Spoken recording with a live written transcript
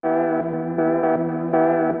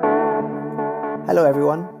Hello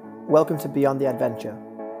everyone, welcome to Beyond the Adventure,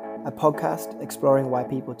 a podcast exploring why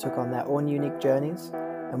people took on their own unique journeys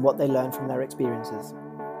and what they learned from their experiences.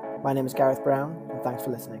 My name is Gareth Brown and thanks for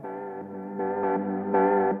listening.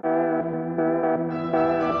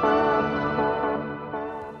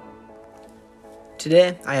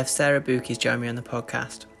 Today I have Sara Bukies join me on the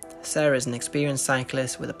podcast. Sara is an experienced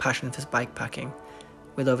cyclist with a passion for bikepacking.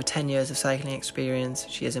 With over 10 years of cycling experience,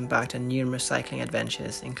 she has embarked on numerous cycling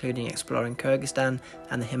adventures, including exploring Kyrgyzstan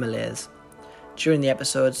and the Himalayas. During the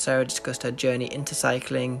episode, Sara discussed her journey into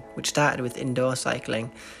cycling, which started with indoor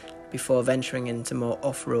cycling, before venturing into more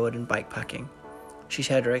off-road and bikepacking. She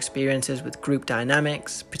shared her experiences with group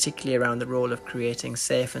dynamics, particularly around the role of creating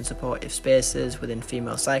safe and supportive spaces within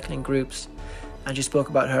female cycling groups, and she spoke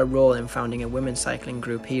about her role in founding a women's cycling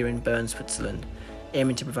group here in Bern, Switzerland,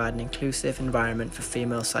 aiming to provide an inclusive environment for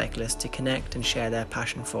female cyclists to connect and share their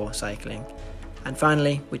passion for cycling. And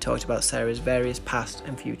finally, we talked about Sara's various past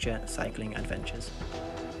and future cycling adventures.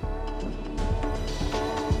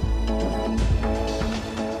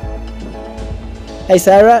 Hey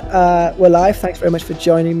Sara, we're live. Thanks very much for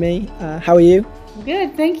joining me. How are you?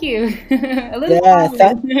 Good, thank you. A little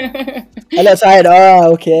tired. A little tired.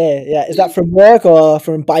 Oh, okay. Yeah, is that from work or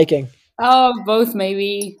from biking? Oh, both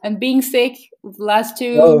maybe. And being sick the last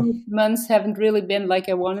 2 months haven't really been like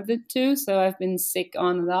I wanted it to, so I've been sick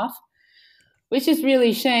on and off, which is really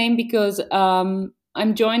a shame because I'm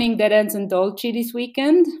joining Dead Ends and Dolce this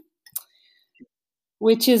weekend,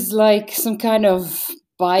 which is like some kind of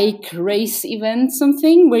bike race event,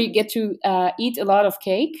 something where you get to eat a lot of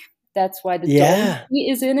cake. That's why the Dolce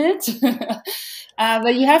is in it.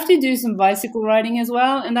 But you have to do some bicycle riding as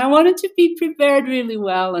well. And I wanted to be prepared really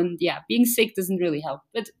well. And yeah, being sick doesn't really help.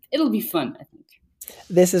 But it'll be fun, I think.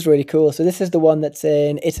 This is really cool. So this is the one that's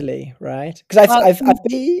in Italy, right? Because I've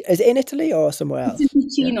been, is it in Italy or somewhere else? It's in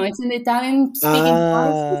Ticino. It's in Italian-speaking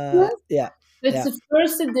part. Yeah. It's the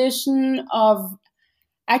first edition of,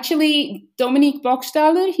 actually, Dominique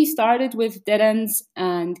Bockstaller. He started with Dead Ends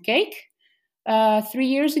and Cake 3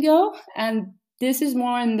 years ago. And this is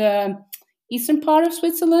more in the eastern part of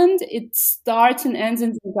Switzerland. It starts and ends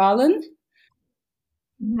in St. Gallen.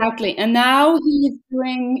 Exactly. And now he's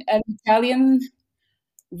doing an Italian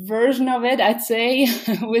version of it, I'd say,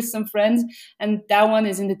 with some friends. And that one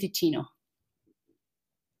is in the Ticino.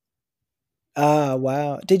 Ah,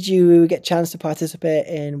 wow. Did you get a chance to participate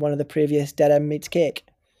in one of the previous Dead End Meets Cake?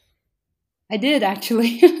 I did,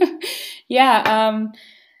 actually. Yeah.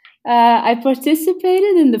 I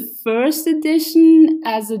participated in the first edition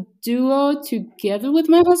as a duo together with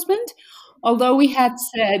my husband, although we had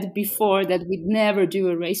said before that we'd never do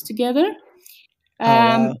a race together.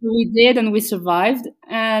 Wow. We did, and we survived.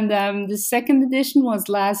 And the second edition was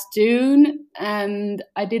last June, and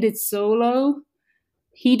I did it solo.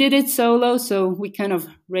 He did it solo, so we kind of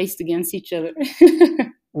raced against each other.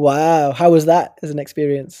 Wow. How was that as an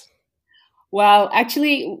experience? Well,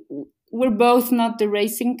 actually, we're both not the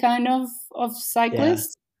racing kind of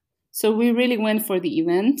cyclists. So we really went for the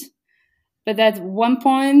event. But at one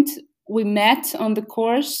point, we met on the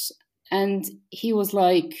course, and he was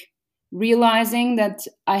like realizing that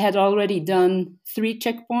I had already done 3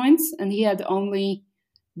 checkpoints, and he had only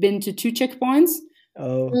been to 2 checkpoints.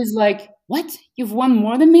 Oh. He was like, "What? You've won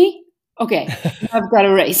more than me? Okay, I've got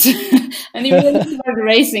a race." And he really started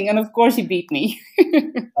racing, and of course he beat me.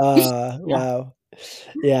 Wow.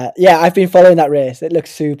 Yeah, I've been following that race. It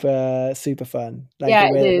looks super fun. Like yeah,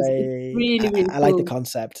 the way it is. It's really I like the cool.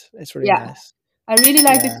 concept. It's really nice. I really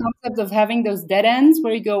like the concept of having those dead ends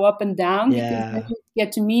where you go up and down, because then you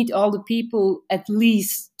get to meet all the people at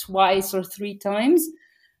least twice or 3 times.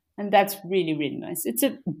 And that's really, really nice. It's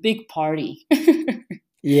a big party.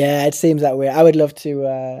 Yeah, it seems that way. I would love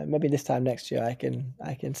to, maybe this time next year I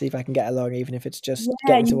can see if I can get along, even if it's just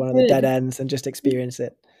getting to one of the dead ends and just experience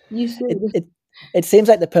it. You should. It seems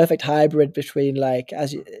like the perfect hybrid between, like,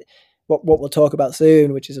 what we'll talk about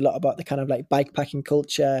soon, which is a lot about the kind of like bikepacking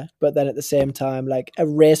culture, but then at the same time like a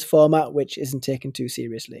race format which isn't taken too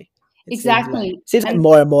seriously. Exactly. Seems like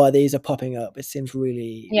more and more of these are popping up. It seems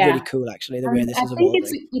really cool, actually, the way this is evolving. I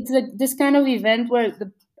think it's this kind of event where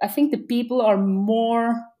I think the people are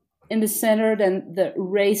more in the center than the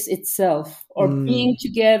race itself, or being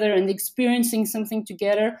together and experiencing something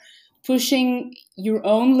together, pushing your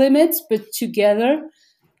own limits, but together.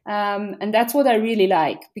 And that's what I really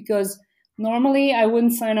like, because normally I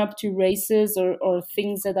wouldn't sign up to races or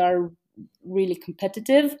things that are really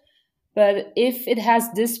competitive. But if it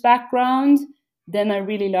has this background, then I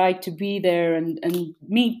really like to be there and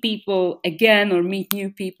meet people again, or meet new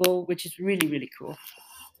people, which is really, really cool.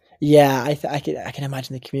 Yeah, I can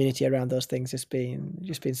imagine the community around those things just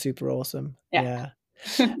being super awesome. Yeah.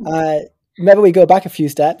 Yeah. Uh, Maybe we go back a few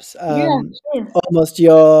steps. Yeah, sure. Almost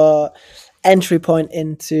your entry point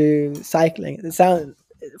into cycling.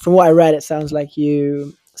 From what I read, it sounds like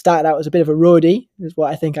you started out as a bit of a roadie, is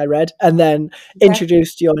what I think I read, and then Exactly.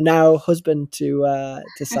 introduced your now husband to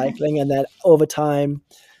cycling, and then over time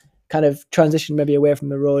kind of transitioned maybe away from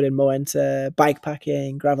the road and more into bike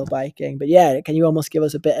packing, gravel biking. But yeah, can you almost give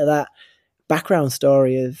us a bit of that background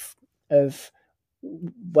story of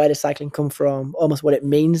where does cycling come from, almost what it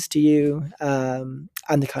means to you, and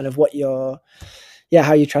the kind of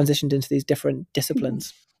how you transitioned into these different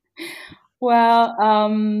disciplines. Well,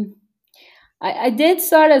 I did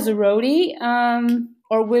start as a roadie,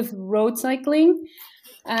 or with road cycling.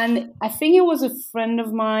 And I think it was a friend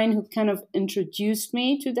of mine who kind of introduced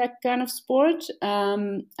me to that kind of sport.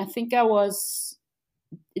 I think it was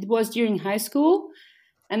during high school.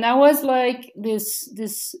 And I was like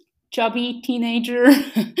this chubby teenager,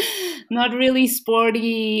 not really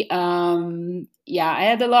sporty. Yeah, I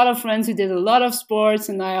had a lot of friends who did a lot of sports,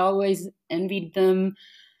 and I always envied them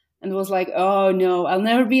and was like, oh no, I'll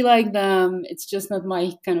never be like them. It's just not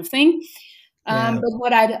my kind of thing. Yeah, But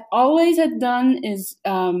what I'd always had done is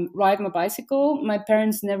ride my bicycle. My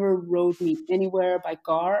parents never rode me anywhere by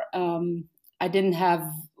car. I didn't have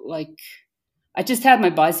like, I just had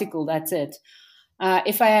my bicycle. That's it.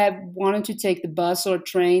 If I had wanted to take the bus or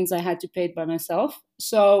trains, I had to pay it by myself.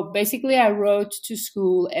 So basically, I rode to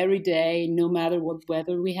school every day, no matter what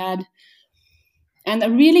weather we had. And I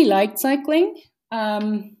really liked cycling.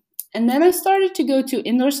 And then I started to go to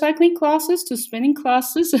indoor cycling classes, to spinning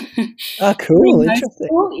classes ah, cool, during high interesting.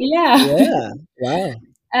 school. Yeah. Yeah, wow.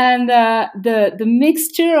 And the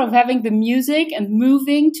mixture of having the music and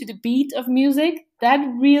moving to the beat of music, that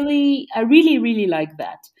really, I really, really like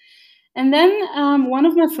that. And then one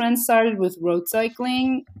of my friends started with road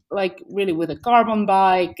cycling, like really with a carbon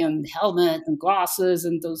bike and helmet and glasses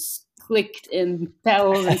and those clicked in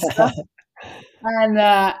pedals and stuff. And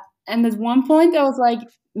and at one point, I was like,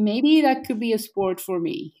 maybe that could be a sport for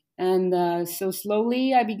me. And so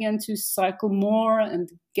slowly, I began to cycle more and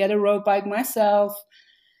get a road bike myself.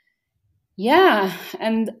 Yeah,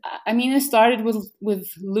 and I mean, I started with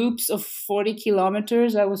loops of 40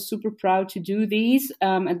 kilometers. I was super proud to do these.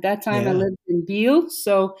 At that time, I Yeah, lived in Biel,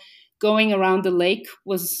 so going around the lake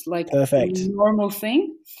was like a perfect. normal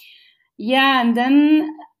thing. Yeah, and then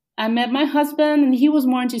I met my husband, and he was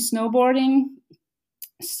more into snowboarding.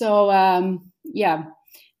 So yeah,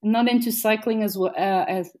 not into cycling as well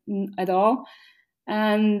at all.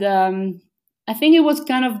 And I think it was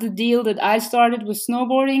kind of the deal that I started with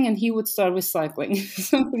snowboarding and he would start with cycling,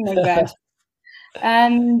 something like that.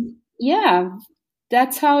 And yeah,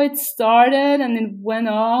 that's how it started, and it went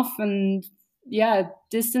off. And yeah,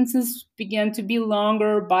 distances began to be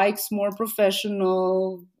longer, bikes more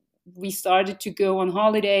professional. We started to go on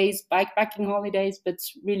holidays, bikepacking holidays, but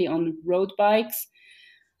really on road bikes.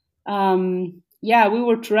 Yeah, we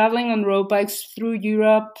were traveling on road bikes through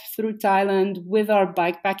Europe, through Thailand with our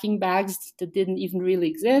bikepacking bags that didn't even really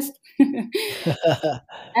exist.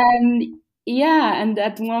 And yeah, and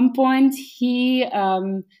at one point he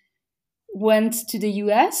went to the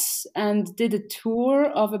US and did a tour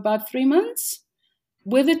of about 3 months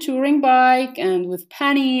with a touring bike and with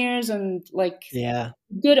panniers and like Yeah.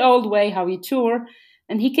 good old way how you tour.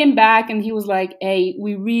 And he came back and he was like, hey,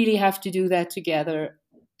 we really have to do that together.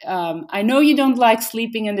 I know you don't like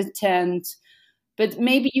sleeping in the tent, but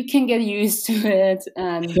maybe you can get used to it.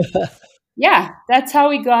 And yeah, that's how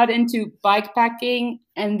we got into bike packing,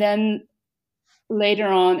 and then later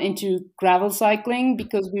on into gravel cycling,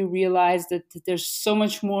 because we realized that there's so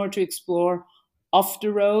much more to explore off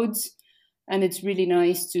the roads. And it's really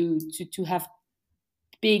nice to have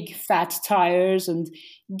big fat tires and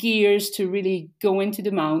gears to really go into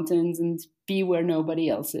the mountains and be where nobody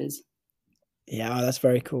else is. Yeah, oh, that's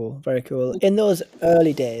very cool. Very cool. In those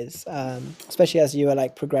early days, especially as you were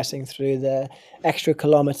like progressing through the extra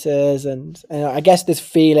kilometers, and I guess this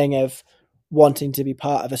feeling of wanting to be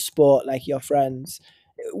part of a sport like your friends,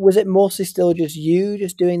 was it mostly still just you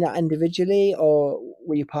just doing that individually, or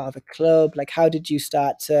were you part of a club? Like, how did you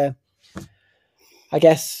start to, I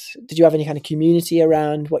guess, did you have any kind of community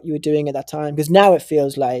around what you were doing at that time? Because now it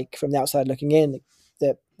feels like, from the outside looking in,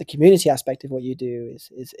 the community aspect of what you do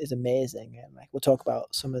is amazing. And like, we'll talk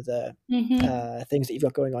about some of the Hmm. things that you've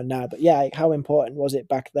got going on now. But yeah, like, how important was it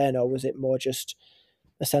back then, or was it more just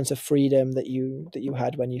a sense of freedom that you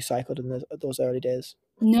had when you cycled in those early days?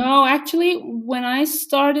 No, actually, when I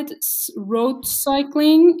started road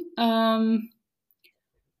cycling,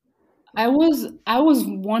 I was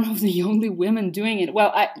one of the only women doing it.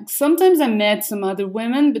 Well, sometimes I met some other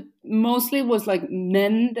women, but mostly it was like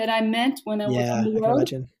men that I met when I was on Yeah, the I can road.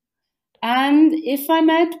 imagine. And if I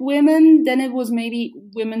met women, then it was maybe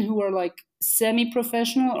women who were like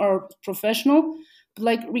semi-professional or professional, but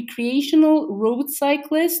like recreational road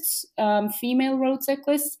cyclists, female road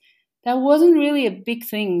cyclists. That wasn't really a big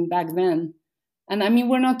thing back then. And I mean,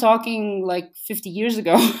 we're not talking like 50 years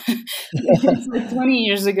ago. It's like 20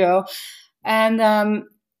 years ago. And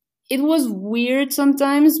it was weird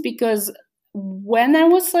sometimes because when I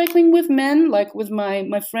was cycling with men, like with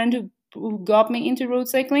my friend who got me into road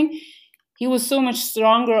cycling, he was so much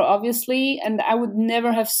stronger, obviously, and I would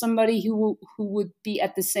never have somebody who would be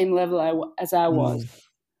at the same level as I was. Mm,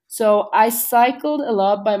 So I cycled a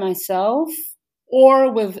lot by myself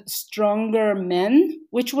or with stronger men,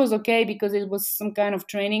 which was okay because it was some kind of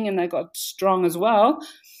training and I got strong as well.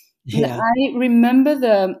 And yeah. I remember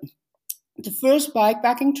the first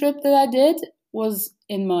bikepacking trip that I did was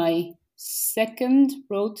in my second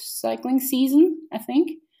road cycling season, I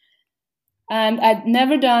think. And I'd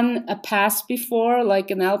never done a pass before,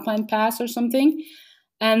 like an alpine pass or something.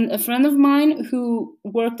 And a friend of mine who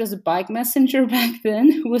worked as a bike messenger back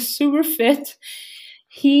then, who was super fit,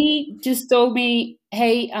 he just told me,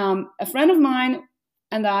 "Hey, a friend of mine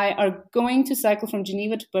and I are going to cycle from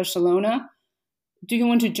Geneva to Barcelona. Do you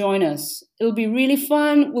want to join us? It'll be really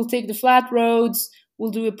fun. We'll take the flat roads.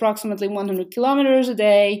 We'll do approximately 100 kilometers a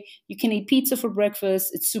day. You can eat pizza for breakfast.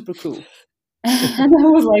 It's super cool." And I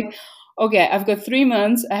was like, okay, I've got 3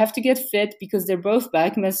 months. I have to get fit because they're both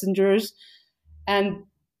bike messengers. And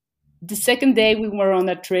the second day we were on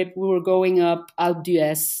that trip, we were going up Alpe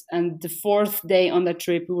d'Huez. And the fourth day on that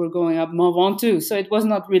trip, we were going up Mont Ventoux. So it was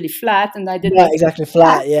not really flat. And I didn't. Not exactly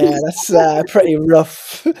flat. Yeah, that's a pretty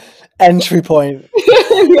rough entry point.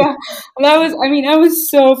 Yeah. And I was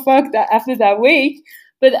so fucked after that week.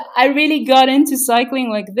 But I really got into cycling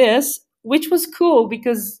like this, which was cool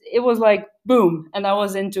because it was like boom, and I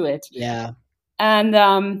was into it. Yeah, And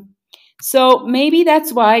so maybe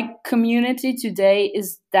that's why community today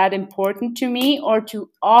is that important to me, or to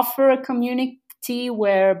offer a community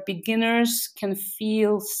where beginners can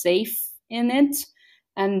feel safe in it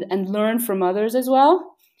and learn from others as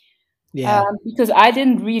well. yeah. Because I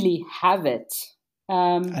didn't really have it. I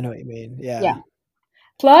Um, know what you mean. yeah. Yeah,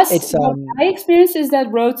 Plus, it's what I experienced is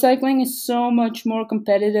that road cycling is so much more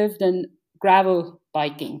competitive than gravel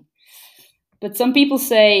biking. But some people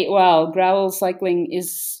say, well, gravel cycling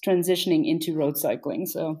is transitioning into road cycling.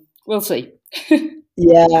 So we'll see.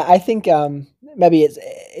 yeah. I think maybe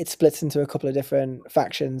it splits into a couple of different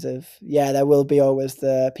factions of yeah. There will be always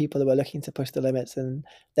the people who are looking to push the limits, and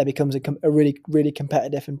there becomes a really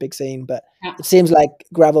competitive and big scene. But Yeah. it seems like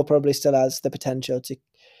gravel probably still has the potential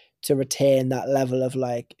to retain that level of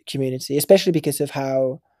like community, especially because of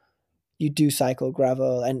how you do cycle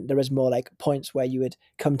gravel and there is more like points where you would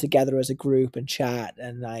come together as a group and chat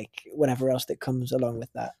and like whatever else that comes along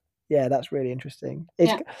with that. Yeah, that's really interesting.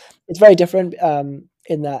 Yeah. It's very different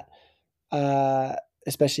in that uh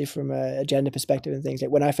especially from a gender perspective and things.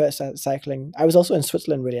 Like when I first started cycling, I was also in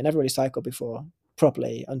Switzerland really. I never really cycled before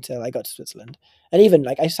properly until I got to Switzerland. And even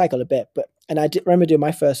like I cycled a bit, but and remember doing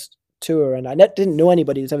my first tour and I didn't know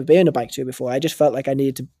anybody who's ever been on a bike tour before. I just felt like I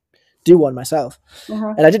needed to do one myself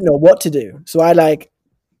Uh-huh. and I didn't know what to do. So I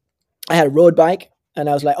had a road bike and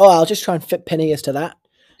I was like, oh, I'll just try and fit Phineas to that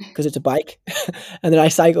because it's a bike. And then I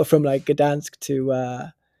cycled from like Gdansk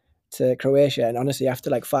to Croatia. And honestly, after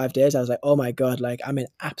like 5 days, I was like, oh my God, like I'm in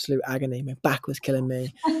absolute agony. My back was killing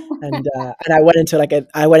me. And I went into like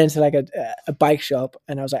a bike shop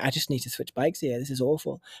and I was like, I just need to switch bikes here. This is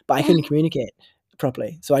awful. But I couldn't communicate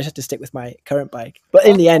properly. So I just had to stick with my current bike. But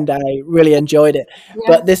in the end, I really enjoyed it.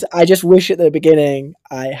 Yeah. But I just wish at the beginning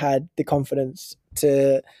I had the confidence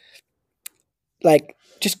to like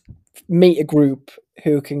just meet a group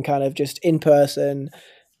who can kind of just in person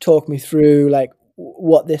talk me through like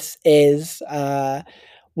what this is,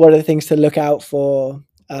 what are the things to look out for,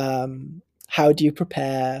 how do you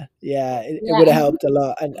prepare? Yeah, it Yeah. would have helped a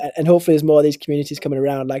lot, and hopefully there's more of these communities coming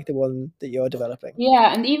around like the one that you're developing.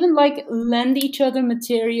 Yeah. And even like lend each other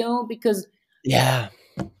material because, Yeah,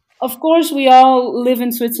 of course, we all live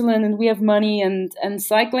in Switzerland and we have money, and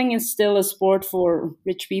cycling is still a sport for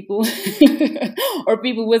rich people or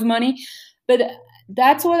people with money. But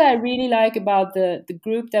that's what I really like about the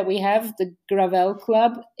group that we have, the Gravel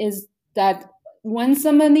Club, is that when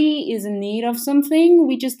somebody is in need of something,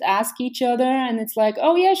 we just ask each other, and it's like,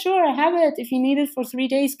 oh, yeah, sure, I have it. If you need it for 3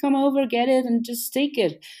 days, come over, get it, and just take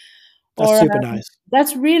it. That's Or super nice.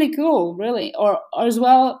 that's really cool, really. Or as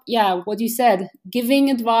well, yeah, what you said, giving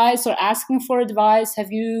advice or asking for advice.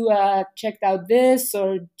 Have you checked out this,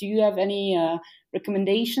 or do you have any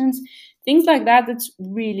recommendations? Things like that. That's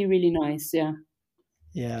really, really nice. Yeah.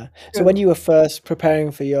 Yeah. So when True. you were first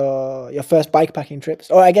preparing for your first bikepacking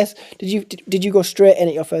trips, or I guess did you go straight in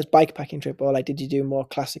at your first bikepacking trip, or like did you do more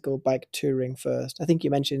classical bike touring first? I think you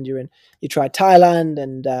mentioned you tried Thailand,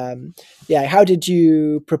 and yeah, how did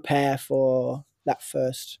you prepare for that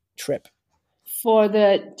first trip? For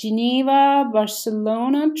the Geneva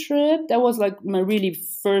Barcelona trip, that was like my really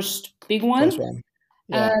first big First one. one.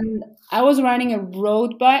 Yeah. And I was riding a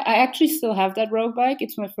road bike. I actually still have that road bike.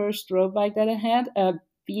 It's my first road bike that I had, a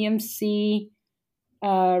BMC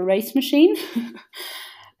race machine.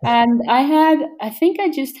 And I think I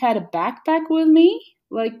just had a backpack with me,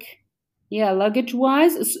 like, yeah, luggage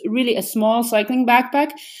wise, it's really a small cycling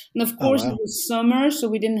backpack. And of Oh course, it wow. was summer, so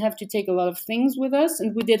we didn't have to take a lot of things with us.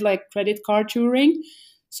 And we did like credit card touring.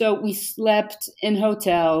 So we slept in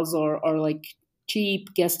hotels or like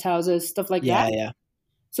cheap guest houses, stuff like that. Yeah, yeah.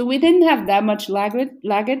 So we didn't have that much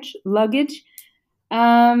luggage.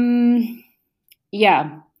 Um,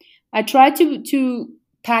 yeah, I tried to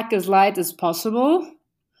pack as light as possible,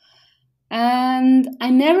 and I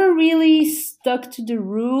never really stuck to the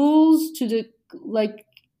rules. To the like,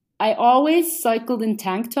 I always cycled in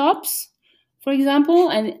tank tops, for example,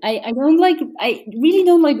 and I don't like. I really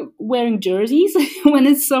don't like wearing jerseys when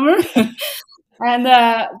it's summer.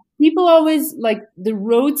 And people always like the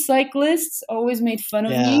road cyclists always made fun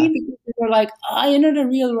of me Yeah. because they were like, "Ah, you're not a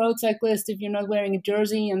real road cyclist if you're not wearing a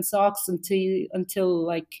jersey and socks until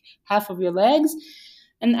like half of your legs."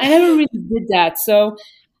 And I never really did that. So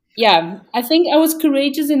yeah, I think I was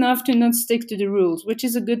courageous enough to not stick to the rules, which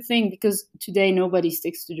is a good thing because today nobody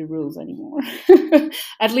sticks to the rules anymore.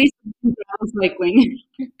 At least in ground cycling.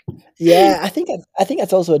 Yeah, I think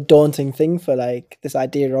that's also a daunting thing for like this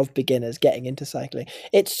idea of beginners getting into cycling.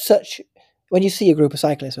 It's such when you see a group of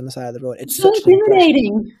cyclists on the side of the road, it's So such an impression.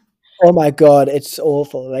 intimidating. Oh my God, it's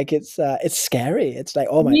awful. Like it's scary. It's like,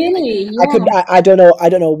 oh my, like Really, yeah. I don't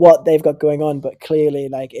know what they've got going on, but clearly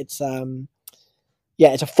like it's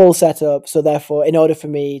yeah, it's a full setup. So therefore, in order for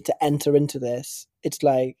me to enter into this, it's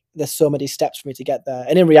like there's so many steps for me to get there.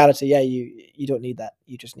 And in reality, yeah, you don't need that.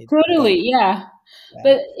 You just need the Totally, bike. yeah. Yeah.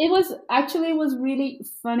 But it was really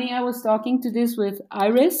funny. I was talking to this with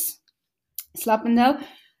Iris Slappendel,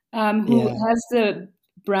 who Yeah. has the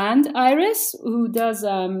brand Iris, who does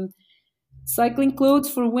cycling clothes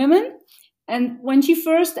for women. And when she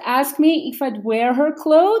first asked me if I'd wear her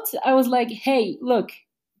clothes, I was like, "Hey, look,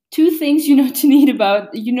 two things you need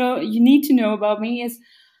to know about me is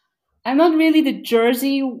I'm not really the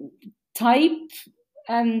jersey type,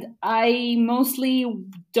 and I mostly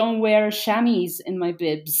don't wear chamois in my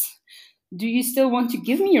bibs. Do you still want to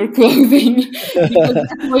give me your clothing because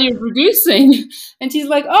that's what you're producing?" And she's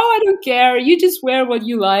like, "Oh, I don't care. You just wear what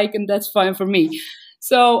you like, and that's fine for me."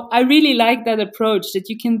 So I really like that approach that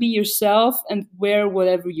you can be yourself and wear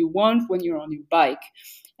whatever you want when you're on your bike.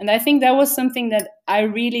 And I think that was something that I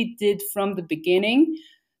really did from the beginning.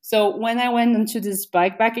 So when I went into this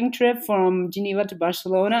bikepacking trip from Geneva to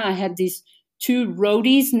Barcelona, I had these two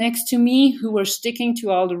roadies next to me who were sticking to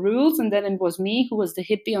all the rules, and then it was me who was the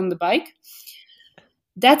hippie on the bike.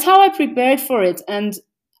 That's how I prepared for it. And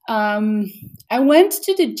um, I went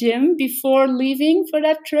to the gym before leaving for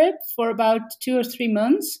that trip for about 2 or 3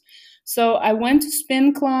 months. So I went to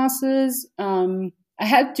spin classes. I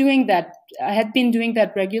had been doing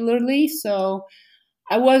that regularly, so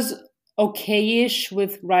I was okay-ish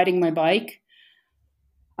with riding my bike.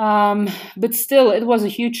 But still, it was a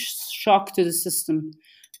huge shock to the system.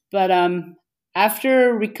 But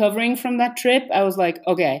after recovering from that trip, I was like,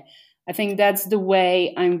 okay, I think that's the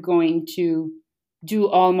way I'm going to do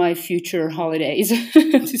all my future holidays,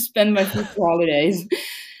 to spend my future holidays.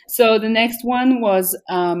 So the next one was,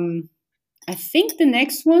 I think the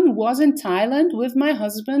next one was in Thailand with my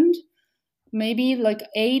husband, maybe like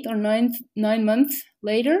 8 or 9 months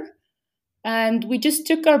later. And we just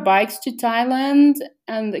took our bikes to Thailand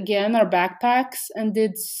and again our backpacks and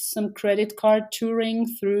did some credit card touring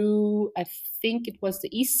through, I think it was the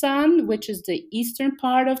Isan, which is the eastern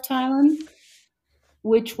part of Thailand,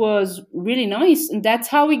 which was really nice. And that's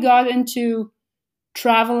how we got into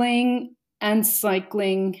traveling and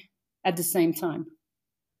cycling at the same time.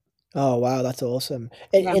 Oh wow, that's awesome.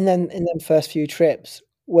 Yeah. In them first few trips,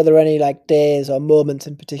 were there any like days or moments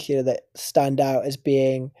in particular that stand out as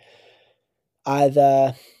being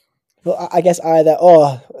either well, I guess either,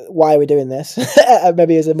 oh, why are we doing this?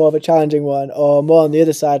 Maybe as a more of a challenging one, or more on the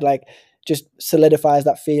other side, like just solidifies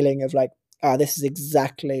that feeling of like this is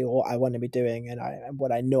exactly what I want to be doing, and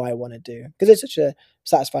what I know I want to do, because it's such a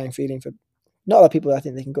satisfying feeling for not a lot of people. I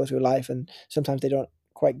think they can go through life, and sometimes they don't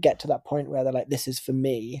quite get to that point where they're like, this is for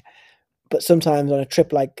me. But sometimes on a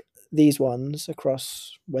trip like these ones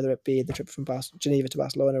across, whether it be the trip from Geneva to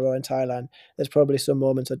Barcelona or in Thailand, there's probably some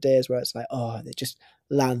moments or days where it's like, oh, it just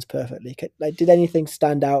lands perfectly. Like, did anything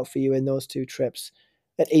stand out for you in those two trips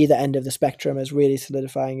at either end of the spectrum as really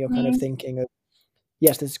solidifying your kind of Mm. thinking of,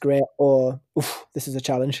 yes, this is great, or, oof, this is a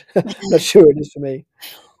challenge? Not sure it is for me.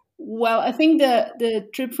 Well, I think the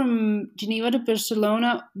trip from Geneva to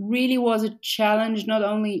Barcelona really was a challenge, not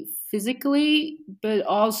only physically, but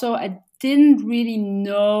also I didn't really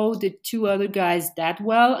know the two other guys that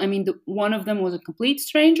well. I mean, one of them was a complete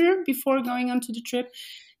stranger before going onto the trip,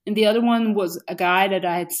 and the other one was a guy that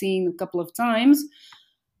I had seen a couple of times.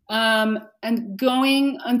 And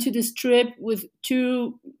going onto this trip with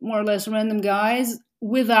two more or less random guys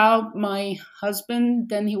without my husband,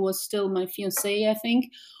 then he was still my fiance, I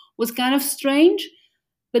think, was kind of strange.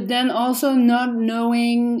 But then also not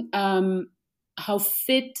knowing how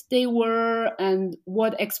fit they were and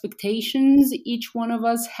what expectations each one of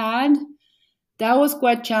us had, that was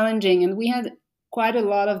quite challenging. And we had quite a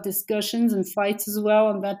lot of discussions and fights as well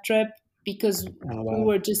on that trip because Oh, we wow.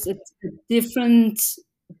 were just at different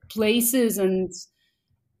places. And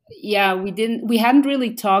yeah, we hadn't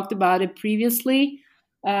really talked about it previously.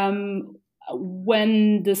 um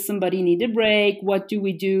when does somebody need a break? What do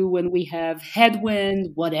we do when we have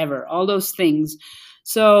headwind? Whatever, all those things.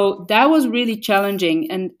 So that was really challenging,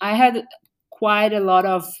 and I had quite a lot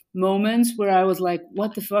of moments where I was like,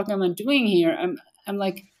 what the fuck am I doing here? I'm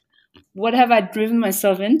like, what have I driven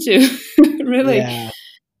myself into? Really. Yeah.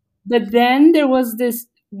 But then there was this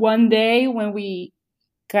one day when we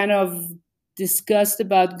kind of discussed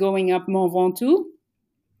about going up Mont Ventoux,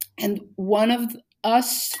 and one of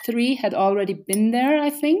us three had already been there, I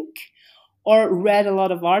think, or read a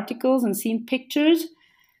lot of articles and seen pictures.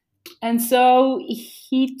 And so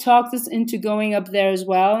he talked us into going up there as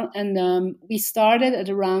well. And we started at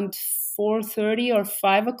around 4:30 or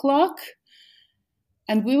 5 o'clock.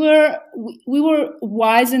 And we were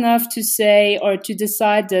wise enough to say or to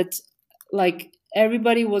decide that like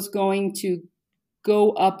everybody was going to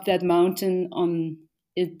go up that mountain on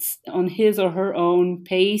his or her own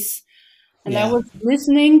pace. And I Yeah. was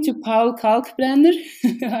listening to Paul Kalkbrenner.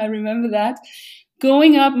 I remember that.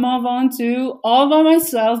 Going up Mont Ventoux all by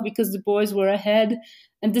myself because the boys were ahead.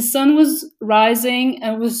 And the sun was rising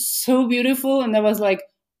and it was so beautiful. And I was like,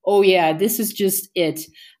 oh yeah, this is just it.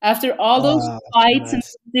 After all those Oh, so fights and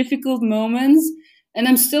nice. difficult moments, and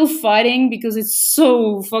I'm still fighting because it's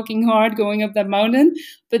so fucking hard going up that mountain,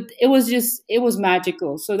 but it was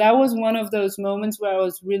magical. So that was one of those moments where I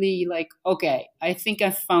was really like, okay, I think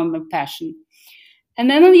I found my passion. And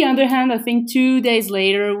then on the other hand, I think 2 days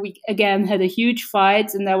later, we again had a huge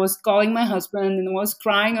fight, and I was calling my husband and I was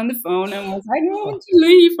crying on the phone and was like, I Oh, want to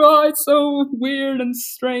leave. Oh, it's so weird and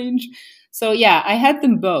strange. So yeah, I had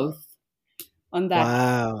them both on that.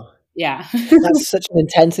 wow. Yeah. That's such an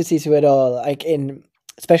intensity to it all, like in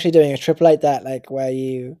especially doing a trip like that, like where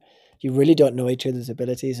you really don't know each other's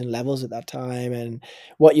abilities and levels at that time and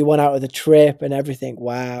what you want out of the trip and everything.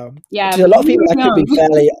 Wow. Yeah, To a but lot of we people were that could young. be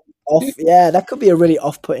fairly off. Yeah, that could be a really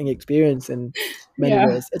off-putting experience in many Yeah,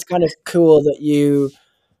 ways. It's kind of cool that you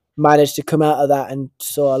managed to come out of that and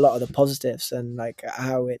saw a lot of the positives and like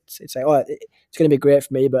how it's like, oh, it's going to be great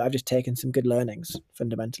for me, but I've just taken some good learnings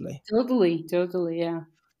fundamentally. totally, totally. Yeah.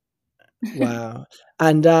 Wow.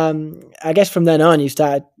 And I guess from then on, you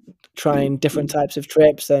started trying different types of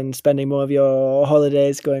trips and spending more of your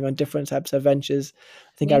holidays going on different types of adventures.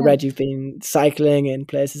 I think I Yeah. read you've been cycling in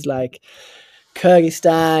places like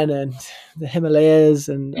Kyrgyzstan and the Himalayas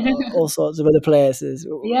and all sorts of other places.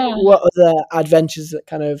 Yeah. What other adventures that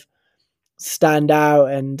kind of stand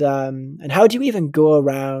out, and how do you even go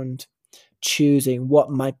around choosing what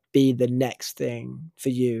might be the next thing for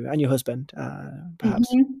you and your husband,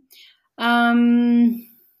 perhaps? Mhm. Um,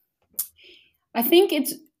 I think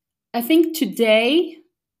it's. I think today,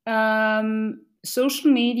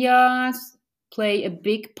 social media play a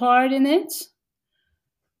big part in it.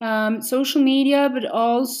 Social media, but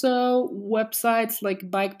also websites like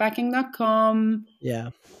bikepacking.com Yeah.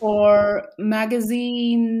 or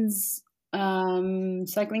magazines,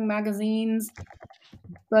 cycling magazines.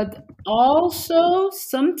 But also,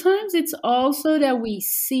 sometimes it's also that we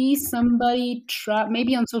see somebody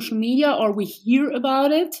maybe on social media or we hear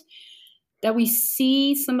about it, that we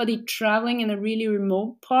see somebody traveling in a really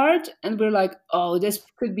remote part and we're like, oh, this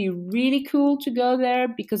could be really cool to go there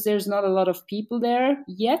because there's not a lot of people there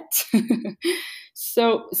yet.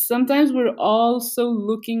 So sometimes we're also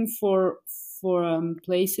looking for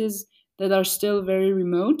places that are still very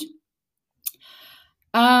remote.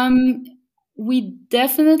 Um, we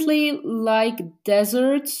definitely like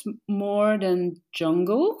deserts more than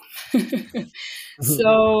jungle.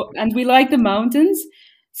 So, and we like the mountains.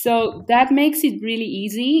 So that makes it really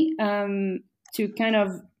easy to kind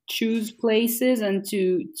of choose places and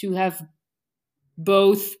to have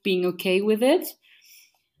both being okay with it.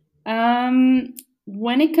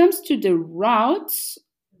 When it comes to the routes,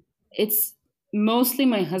 it's mostly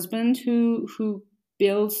my husband who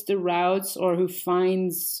builds the routes or who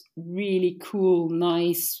finds really cool,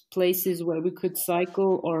 nice places where we could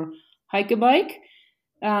cycle or hike a bike.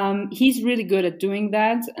 He's really good at doing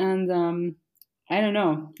that, and I don't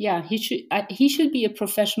know. Yeah, he should be a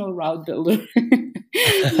professional route builder.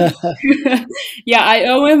 Yeah, I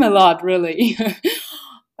owe him a lot, really.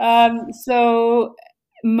 So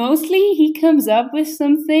mostly he comes up with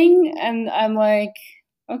something, and I'm like,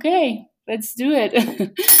 okay, let's do it.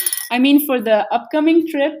 I mean, for the upcoming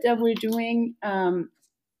trip that we're doing,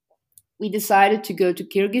 we decided to go to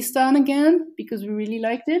Kyrgyzstan again because we really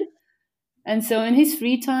liked it. And so in his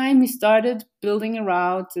free time, he started building a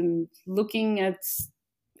route and looking at.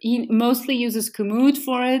 He mostly uses Komoot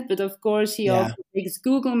for it, but of course he also Yeah. takes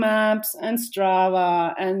Google Maps and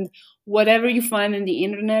Strava and whatever you find in the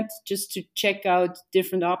internet just to check out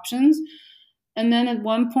different options. And then at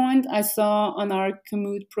one point, I saw on our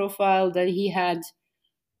Komoot profile that he had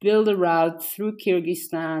built a route through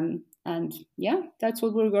Kyrgyzstan. And yeah, that's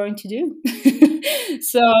what we're going to do.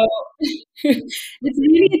 So it's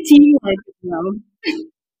really a teamwork as well.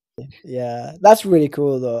 Yeah, that's really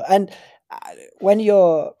cool though. And uh, when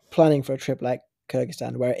you're planning for a trip like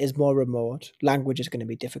Kyrgyzstan, where it is more remote, language is going to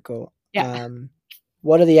be difficult. Yeah.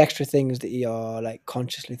 What are the extra things that you're like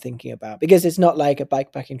consciously thinking about? Because it's not like a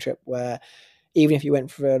bikepacking trip where even if you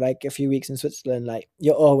went for like a few weeks in Switzerland, like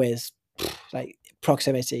you're always like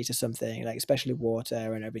proximity to something, like especially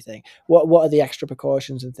water and everything. What are the extra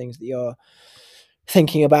precautions and things that you're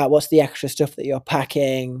thinking about? What's the extra stuff that you're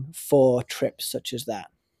packing for trips such as that?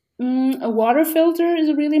 A water filter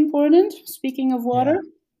is really important. Speaking of Yeah. water,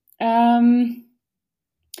 um,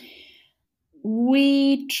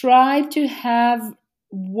 we try to have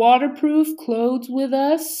waterproof clothes with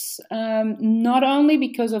us, not only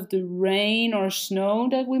because of the rain or snow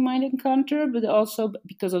that we might encounter, but also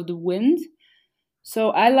because of the wind.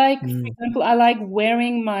 So I like, for Mm. example, I like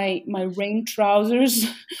wearing my rain trousers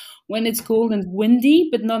when it's cold and windy,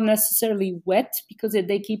 but not necessarily wet because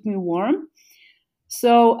they keep me warm.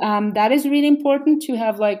 So that is really important to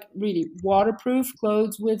have like really waterproof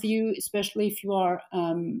clothes with you, especially if you are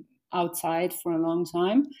outside for a long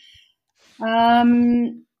time.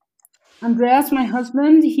 Um, Andreas, my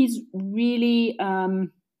husband, he's really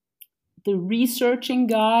the researching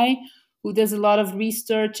guy who does a lot of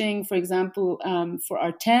researching. For example, for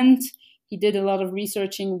our tent, he did a lot of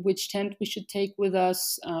researching which tent we should take with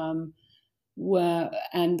us. And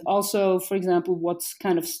also, for example, what's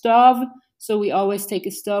kind of stove. So we always take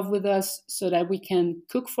a stove with us so that we can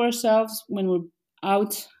cook for ourselves when we're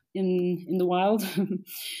out in the wild.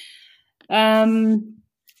 um,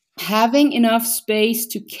 Having enough space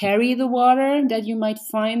to carry the water that you might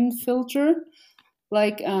find filter,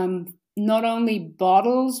 like not only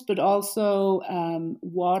bottles but also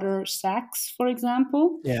water sacks, for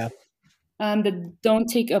example, Yeah. that don't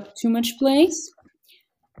take up too much place.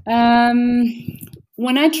 Um,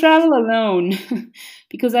 when I travel alone,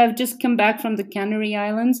 because I've just come back from the Canary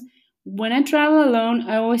Islands, when I travel alone,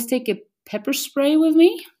 I always take a pepper spray with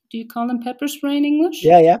me. Do you call them pepper spray in English?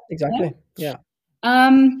 Yeah, yeah, Yeah. exactly. Yeah.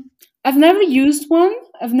 I've never used one.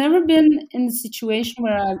 I've never been in a situation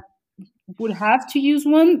where I would have to use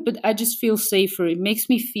one, but I just feel safer. It makes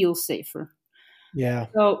me feel safer. Yeah.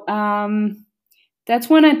 So that's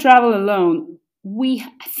when I travel alone.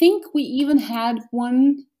 I think we even had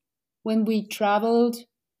one when we traveled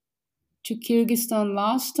to Kyrgyzstan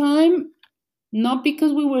last time, not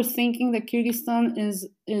because we were thinking that Kyrgyzstan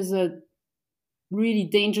is a really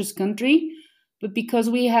dangerous country, but because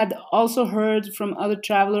we had also heard from other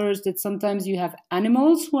travelers that sometimes you have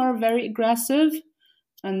animals who are very aggressive,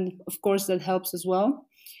 and of course that helps as well.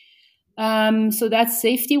 So that's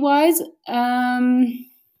safety wise.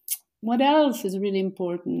 What else is really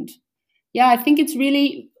important? Yeah, I think it's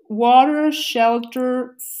really water,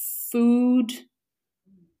 shelter, food,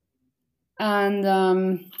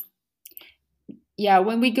 and yeah,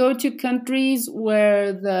 when we go to countries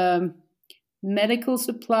where the medical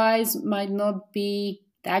supplies might not be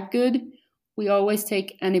that good, we always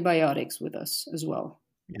take antibiotics with us as well.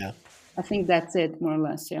 Yeah. I think that's it, more or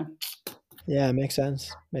less. Yeah. Yeah, makes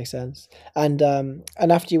sense. Makes sense. And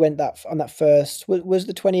after you went that on that first, was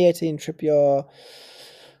the 2018 trip your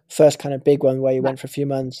first kind of big one where you Yeah. went for a few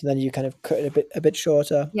months and then you kind of cut it a bit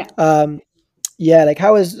shorter? Yeah. Yeah, like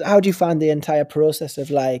how do you find the entire process of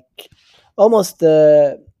like almost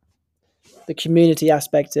the community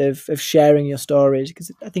aspect of sharing your stories?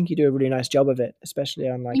 Because I think you do a really nice job of it, especially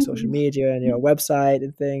on like Thank social you. media and your website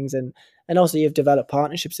and things, and also you've developed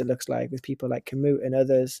partnerships. It looks like with people like Kamut and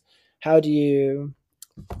others. How do you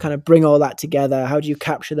kind of bring all that together? How do you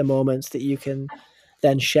capture the moments that you can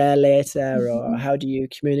then share later, or how do you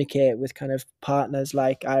communicate with kind of partners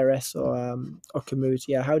like Iris or Kamut?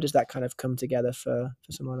 Yeah, how does that kind of come together for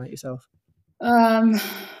someone like yourself? Um,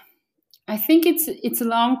 I think it's a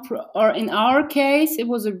long or in our case, it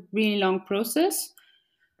was a really long process.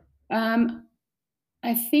 Um,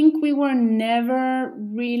 I think we were never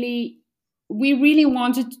really, we really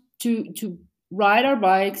wanted to ride our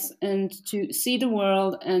bikes and to see the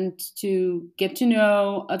world and to get to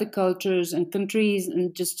know other cultures and countries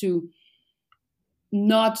and just to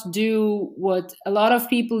not do what a lot of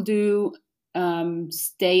people do,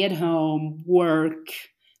 stay at home, work,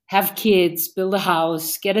 have kids, build a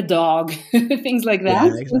house, get a dog, things like Yeah,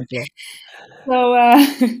 that. exactly.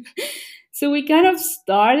 So, so we kind of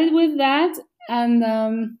started with that.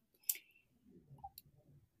 And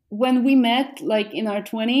when we met, like in our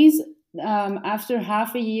 20s, after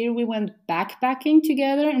half a year, we went backpacking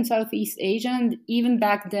together in Southeast Asia. And even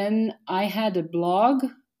back then, I had a blog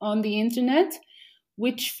on the internet,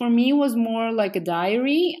 which for me was more like a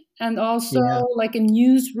diary and also Yeah, like a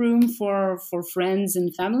newsroom for friends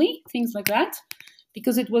and family, things like that,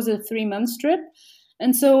 because it was a 3 month trip.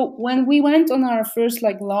 And so when we went on our first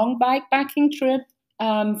like long bikepacking trip,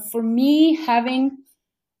 for me having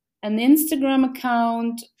an Instagram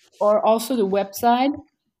account or also the website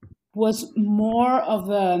was more of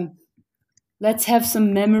a let's have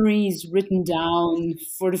some memories written down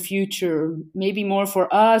for the future, maybe more for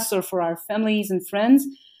us or for our families and friends.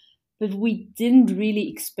 But we didn't really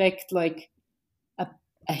expect like a,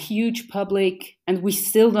 a huge public, and we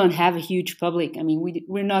still don't have a huge public. I mean,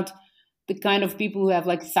 we're not the kind of people who have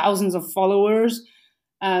like thousands of followers.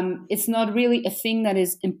 It's not really a thing that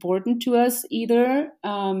is important to us either.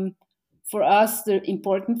 For us, the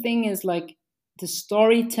important thing is like the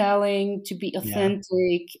storytelling, to be yeah.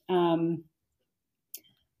 authentic.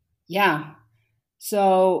 Yeah,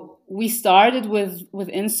 so we started with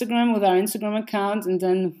Instagram, with our Instagram account, and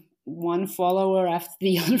then one follower after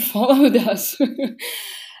the other followed us.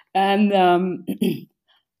 And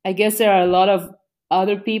I guess there are a lot of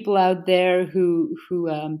other people out there who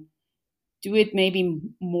do it maybe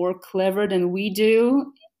more clever than we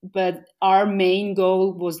do. But our main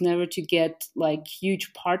goal was never to get like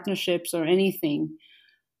huge partnerships or anything.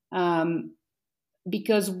 Um,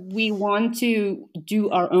 because we want to do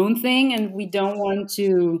our own thing and we don't want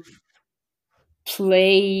to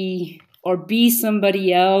play or be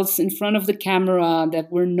somebody else in front of the camera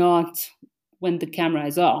that we're not when the camera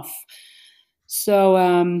is off. So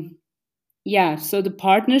yeah, so the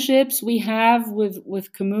partnerships we have with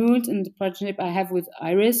Kamut and the partnership I have with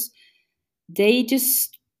Iris, they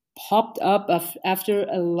just popped up after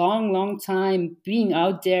a long time being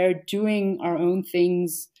out there doing our own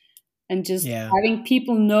things and just Yeah, having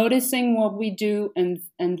people noticing what we do and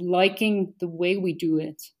liking the way we do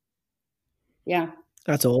it. Yeah.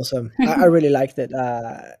 that's awesome. I really like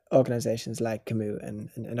that organizations like Kamut and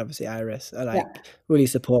obviously Iris are Yeah. like really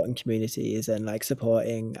supporting communities and like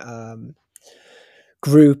supporting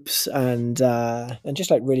groups and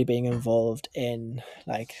just like really being involved in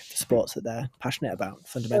like the sports that they're passionate about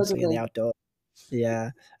fundamentally in the Totally. outdoors. Yeah,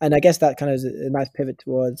 and I guess that kind of is a nice pivot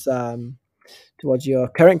towards your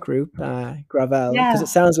current group, Gravel, because Yeah. it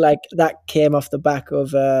sounds like that came off the back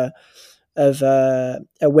of a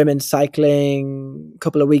women's cycling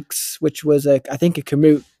couple of weeks, which was I think a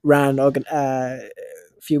Kamut ran a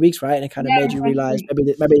few weeks, right? And it kind of Yeah, made you realize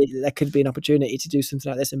exactly. maybe there could be an opportunity to do something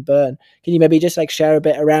like this in Bern. Can you maybe just like share a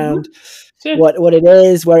bit around Mhm. Sure. what it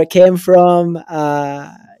is, where it came from?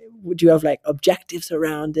 Would you have like objectives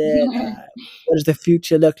around it? What does the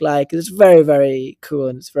future look like? It's very cool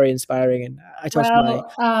and it's very inspiring. And I talk to my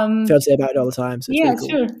Well, fiance about it all the time, so it's yeah, really cool.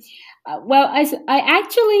 sure. Well, I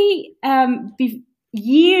actually,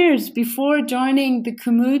 years before joining the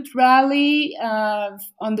Komoot rally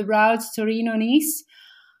on the route Torino-Nice,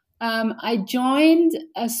 I joined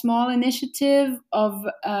a small initiative of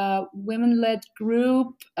a women-led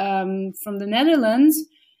group from the Netherlands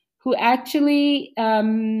who actually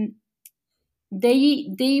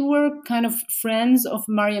they were kind of friends of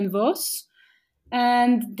Marianne Vos,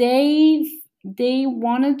 and they they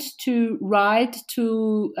wanted to ride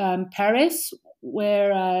to Paris,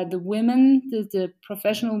 where the women, the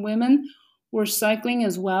professional women, were cycling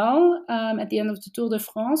as well at the end of the Tour de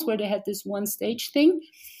France, where they had this one stage thing.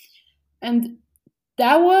 And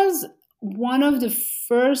that was one of the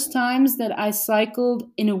first times that I cycled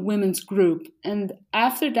in a women's group. And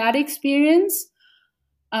after that experience,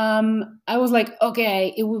 I was like,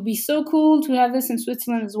 okay, it would be so cool to have this in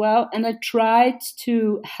Switzerland as well. And I tried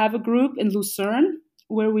to have a group in Lucerne,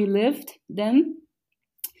 where we lived then.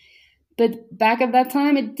 But back at that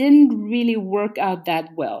time, it didn't really work out that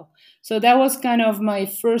well. So that was kind of my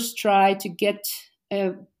first try to get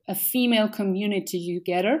a female community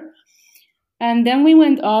together. And then we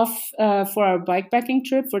went off for our bikepacking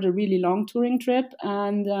trip, for the really long touring trip.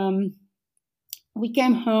 And we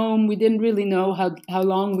came home. We didn't really know how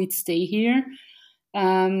long we'd stay here.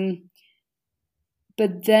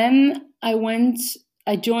 But then I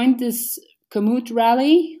joined this Komoot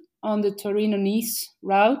rally on the Torino-Nice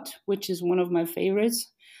route, which is one of my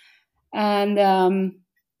favorites. And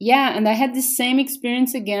and I had the same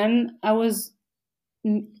experience again. I was,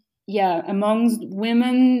 amongst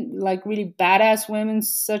women, like really badass women,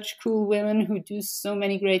 such cool women who do so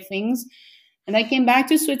many great things. And I came back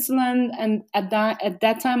to Switzerland, and at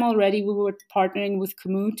that time already, we were partnering with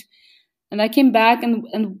Komoot. And I came back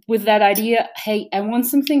and with that idea, hey, I want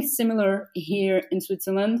something similar here in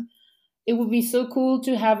Switzerland. It would be so cool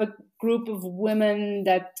to have a group of women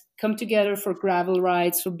that come together for gravel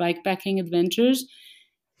rides, for bikepacking adventures.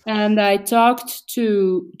 And I talked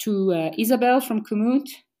to Isabel from Komoot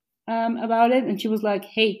about it, and she was like,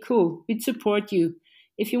 hey, cool, we'd support you.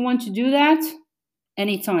 If you want to do that,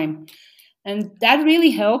 anytime. And that really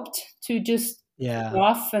helped to just Yeah.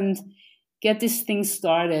 off and get this thing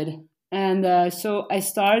started. And so I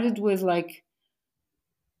started with like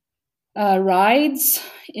rides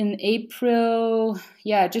in April,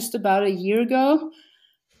 just about a year ago.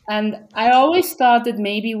 And I always thought that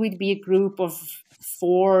maybe we'd be a group of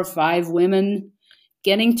 4 or 5 women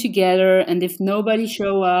getting together, and if nobody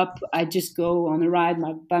show up, I just go on a ride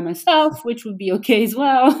by myself, which would be okay as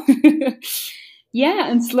well.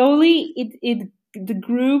 And slowly the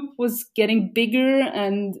group was getting bigger,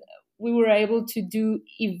 and we were able to do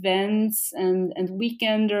events and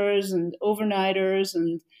weekenders and overnighters,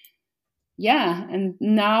 and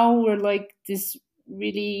now we're like this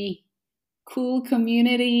really cool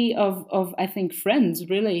community of I think friends.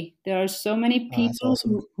 Really, there are so many Oh, that's people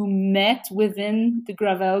awesome. who met within the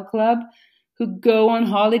Gravel Club, who go on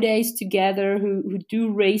holidays together, who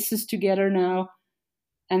do races together now,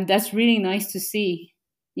 and that's really nice to see.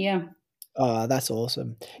 Yeah. Oh, that's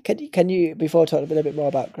awesome. Can you before talking a little bit more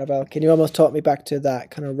about Gravel, can you almost talk me back to that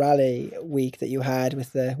kind of rally week that you had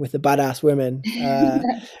with the badass women?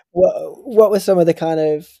 What was some of the kind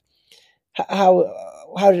of how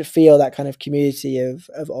how did it feel, that kind of community of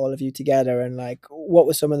all of you together, and like what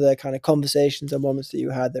were some of the kind of conversations or moments that you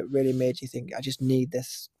had that really made you think, I just need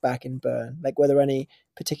this back in Bern? Like, were there any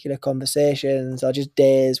particular conversations or just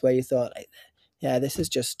days where you thought, like, yeah, this is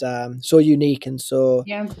just so unique and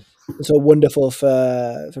Yeah. so wonderful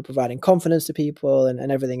for providing confidence to people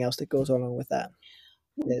and everything else that goes along with that?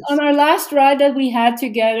 On Is our last ride that we had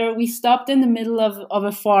together, we stopped in the middle of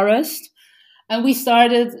a forest, and we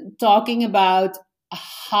started talking about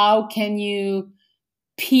how can you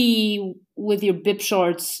pee with your bib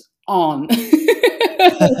shorts on. Things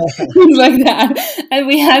like that. And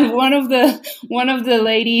we had one of the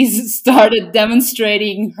ladies started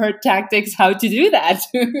demonstrating her tactics how to do that.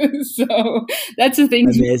 So that's the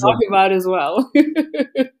things we talk amazing. about as well.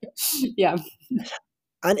 Yeah.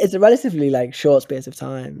 And it's a relatively like short space of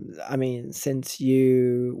time. I mean, since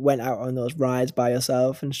you went out on those rides by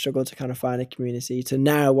yourself and struggled to kind of find a community, to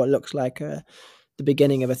now what looks like the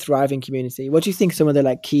beginning of a thriving community. What do you think some of the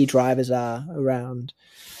like key drivers are around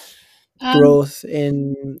Um, growth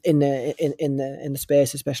in the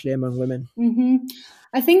space, especially among women? hmm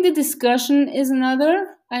I think the discussion is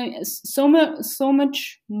another. So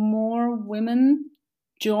much more women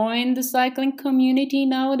join the cycling community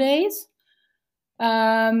nowadays.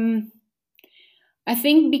 Um, I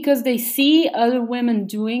think because they see other women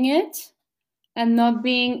doing it and not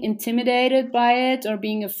being intimidated by it or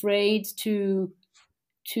being afraid to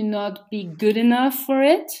not be good enough for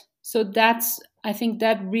it. So I think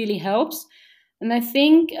that really helps. And I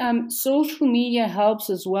think social media helps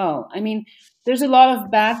as well. I mean, there's a lot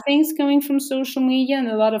of bad things coming from social media and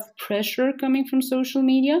a lot of pressure coming from social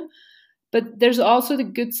media. But there's also the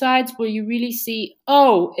good sides where you really see,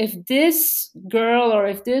 oh, if this girl or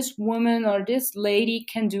if this woman or this lady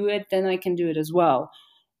can do it, then I can do it as well.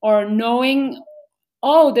 Or knowing,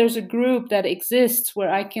 oh, there's a group that exists where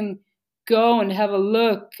I can go and have a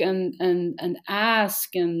look and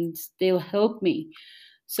ask, and they'll help me.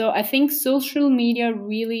 So I think social media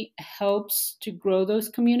really helps to grow those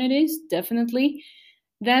communities, definitely.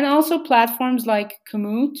 Then also platforms like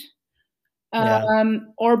Komoot, Yeah.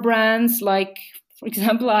 or brands like, for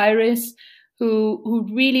example, Iris, who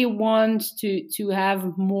really want to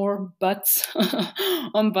have more butts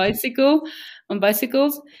on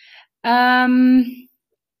bicycles. Um,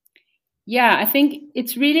 yeah, I think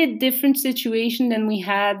it's really a different situation than we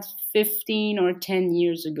had 15 or 10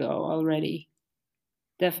 years ago already.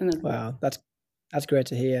 Definitely. Wow, that's great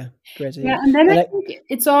to hear. Great to Yeah, hear. and then I And think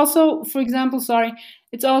it's also, for example, sorry,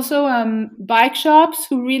 it's also bike shops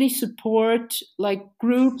who really support like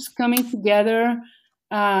groups coming together,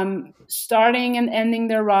 starting and ending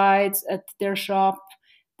their rides at their shop.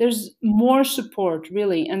 There's more support,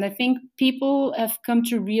 really, and I think people have come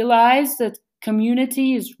to realize that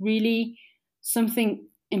community is really something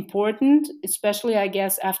important, especially, I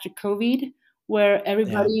guess, after COVID, where yeah,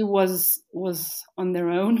 everybody was on their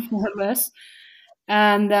own more or less.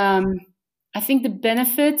 And I think the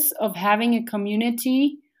benefits of having a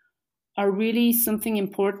community are really something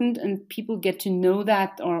important, and people get to know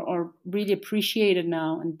that, or really appreciate it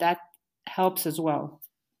now, and that helps as well.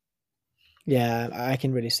 yeah, I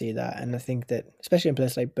can really see that, and I think that especially in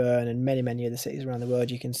places like Bern and many other cities around the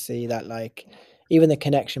world, you can see that like even the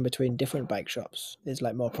connection between different bike shops is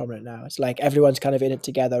like more prominent now. It's like everyone's kind of in it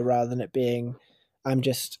together rather than it being I'm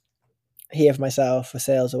just here for myself for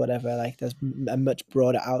sales or whatever. Like there's a much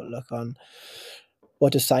broader outlook on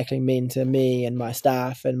what does cycling mean to me and my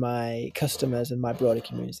staff and my customers and my broader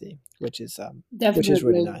community, which is really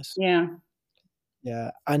Definitely, nice. yeah.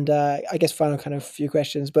 Yeah, and I guess final kind of few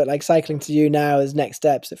questions, but like cycling to you now as next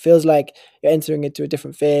steps, it feels like you're entering into a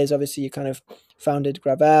different phase. Obviously, you kind of founded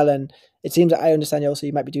Gravel, and it seems that I understand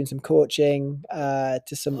you might be doing some coaching to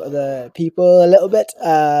some other people a little bit.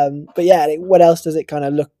 But yeah, like, what else does it kind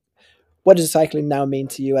of look? What does cycling now mean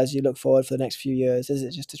to you as you look forward for the next few years? Is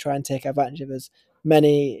it just to try and take advantage of as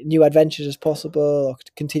many new adventures as possible, or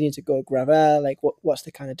to continue to go Gravel? Like, what's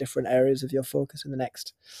the kind of different areas of your focus in the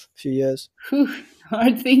next few years? Whew,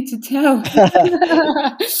 hard thing to tell.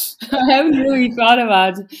 I haven't really thought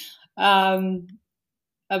um,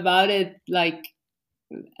 about it like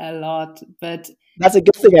a lot, but That's a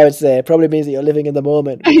good thing, I would say. It probably means that you're living in the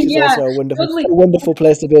moment, which is yeah, also totally. a wonderful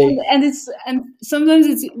place to be. And sometimes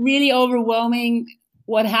it's really overwhelming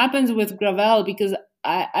what happens with Gravel, because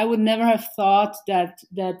I would never have thought that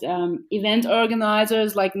event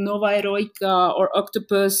organizers like Nova Heroica or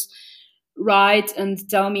Octopus write and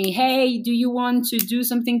tell me, hey, do you want to do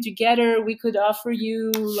something together? We could offer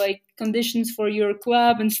you like conditions for your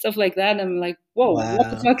club and stuff like that. I'm like, whoa, what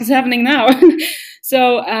the Wow. fuck is happening now?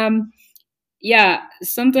 So yeah,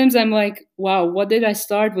 sometimes I'm like, wow, what did I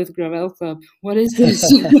start with Gravel Club? What is this?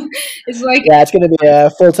 It's like, Yeah, it's going to be a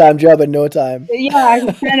full-time job in no time.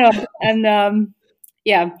 yeah, kind of. And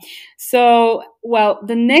yeah. So, well,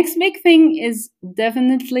 the next big thing is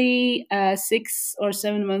definitely a 6 or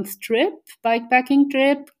 7 month trip, bikepacking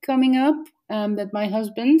trip coming up, that my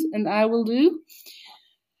husband and I will do.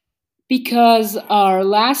 Because our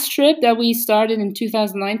last trip that we started in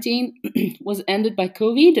 2019 was ended by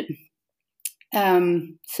COVID.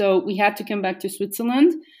 So we had to come back to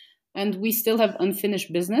Switzerland, and we still have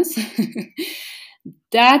unfinished business.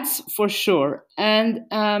 That's for sure. And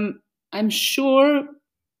I'm sure,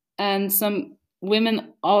 and some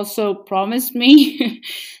women also promised me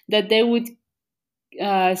that they would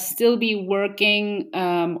still be working,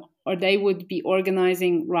 or they would be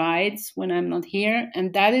organizing rides when I'm not here.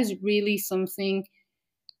 And that is really something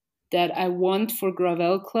that I want for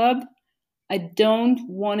Gravel Club. I don't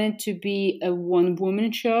want it to be a one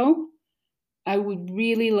woman show. I would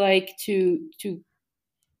really like to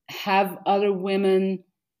have other women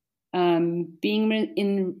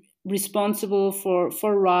being responsible for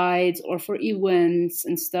rides or for events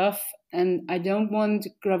and stuff. And I don't want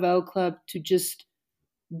Gravel Club to just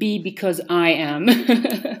be because I am.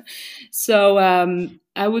 So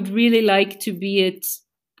I would really like to be it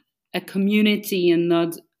a community and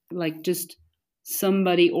not like just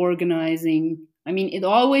somebody organizing. I mean, it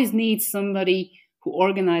always needs somebody who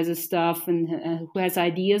organizes stuff and who has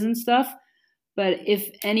ideas and stuff. But if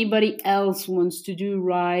anybody else wants to do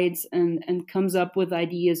rides and comes up with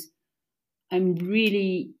ideas, I'm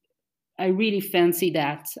really I really fancy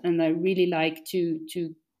that, and I really like to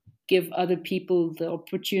give other people the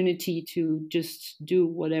opportunity to just do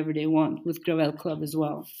whatever they want with Gravel Club as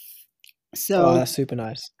well. Oh, So that's super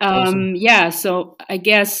nice. It's awesome. yeah, so I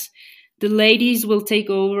guess the ladies will take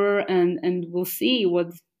over, and we'll see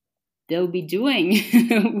what they'll be doing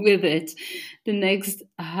with it the next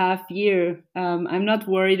half year. I'm not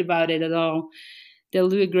worried about it at all. They'll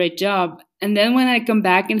do a great job. And then when I come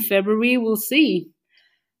back in February, we'll see.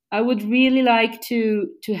 I would really like to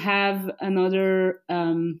have another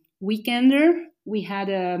weekender. We had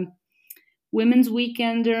a women's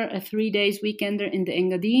weekender, a 3 days weekender in the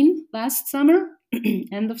Engadine last summer,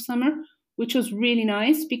 end of summer, which was really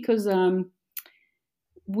nice because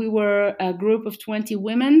we were a group of 20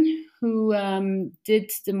 women who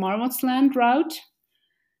did the Marmotsland route,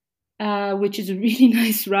 which is a really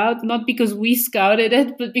nice route, not because we scouted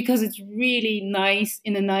it, but because it's really nice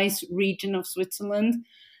in a nice region of Switzerland,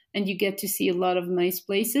 and you get to see a lot of nice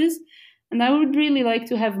places. And I would really like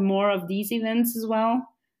to have more of these events as well,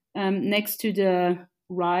 next to the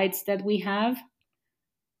rides that we have.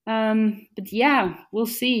 But yeah, we'll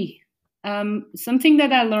see. Something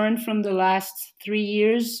that I learned from the last 3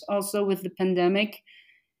 years, also with the pandemic,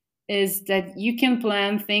 is that you can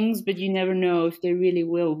plan things, but you never know if they really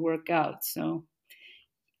will work out. So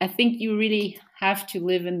I think you really have to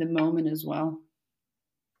live in the moment as well.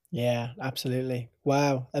 Yeah, absolutely.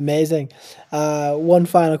 Wow, amazing. One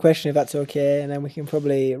final question, if that's okay, and then we can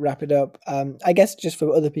probably wrap it up. I guess just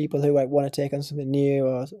for other people who want to take on something new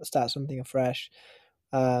or start something afresh.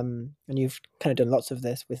 And you've kind of done lots of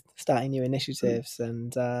this with starting new initiatives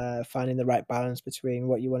and finding the right balance between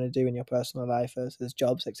what you want to do in your personal life versus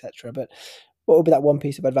jobs, etc. But what would be that one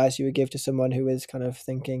piece of advice you would give to someone who is kind of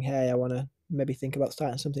thinking, hey, I want to maybe think about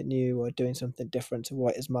starting something new or doing something different to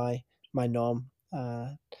what is my norm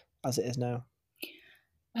as it is now?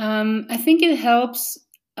 I think it helps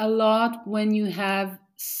a lot when you have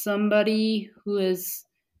somebody who is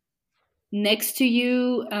next to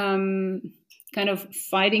you, kind of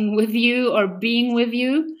fighting with you or being with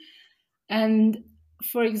you. And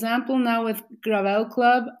for example, now with Gravel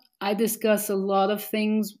Club, I discuss a lot of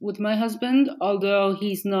things with my husband, although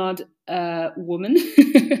he's not a woman.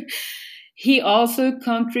 He also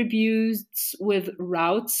contributes with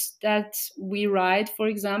routes that we ride, for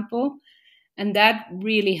example. And that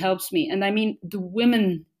really helps me. And I mean, the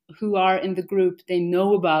women who are in the group, they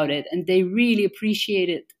know about it and they really appreciate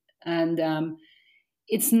it. And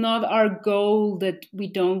it's not our goal that we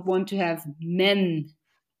don't want to have men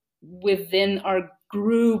within our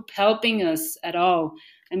group helping us at all.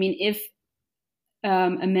 I mean, if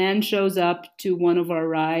a man shows up to one of our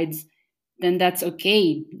rides, then that's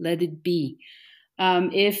okay, let it be.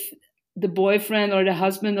 If the boyfriend or the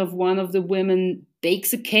husband of one of the women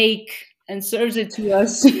bakes a cake and serves it to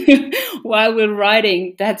us while we're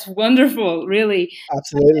riding, that's wonderful, really.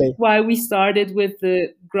 Absolutely. That's why we started with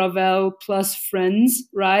the Gravel plus friends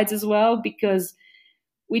rides as well, because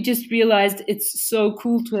we just realized it's so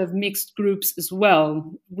cool to have mixed groups as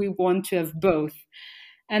well. We want to have both.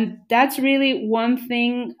 And that's really one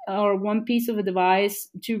thing or one piece of advice,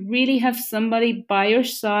 to really have somebody by your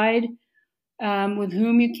side, with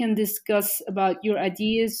whom you can discuss about your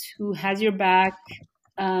ideas, who has your back.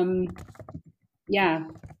 Yeah.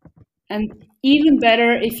 And even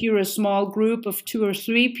better if you're a small group of 2 or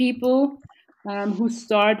 3 people, who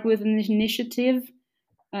start with an initiative,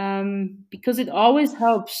 because it always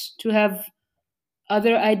helps to have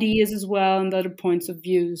other ideas as well and other points of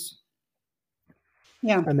views.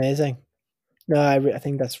 Yeah. Amazing. No, I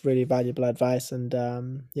think that's really valuable advice, and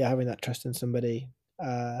yeah, having that trust in somebody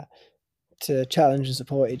to challenge and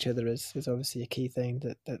support each other is obviously a key thing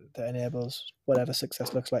that enables whatever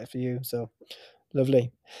success looks like for you. So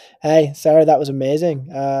lovely. Hey, Sarah, that was amazing.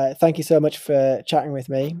 Thank you so much for chatting with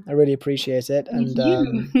me. I really appreciate it, Thank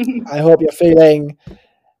and you. I hope you're feeling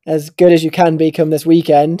as good as you can be come this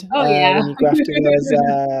weekend Oh, yeah. when you're grafting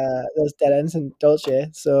those dead ends in Dolce.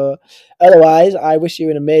 So otherwise, I wish you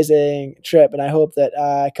an amazing trip, and I hope that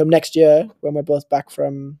come next year when we're both back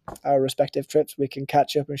from our respective trips, we can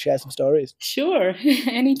catch up and share some stories. Sure.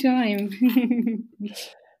 Anytime.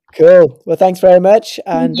 Cool. Well, thanks very much, Thank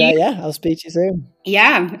and you. yeah, I'll speak to you soon.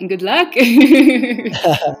 Yeah, and good luck. Thanks.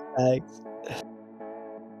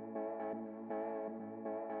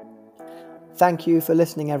 Thank you for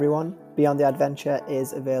listening, everyone. Beyond the Adventure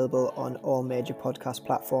is available on all major podcast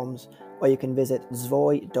platforms, or you can visit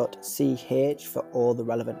zvoi.ch for all the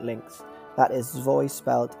relevant links. That is Zvoi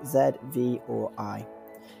spelled ZVOI.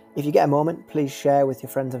 If you get a moment, please share with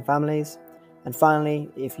your friends and families. And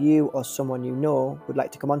finally, if you or someone you know would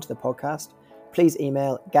like to come onto the podcast, please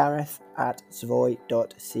email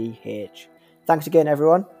gareth@zvoi.ch. Thanks again,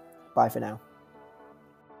 everyone. Bye for now.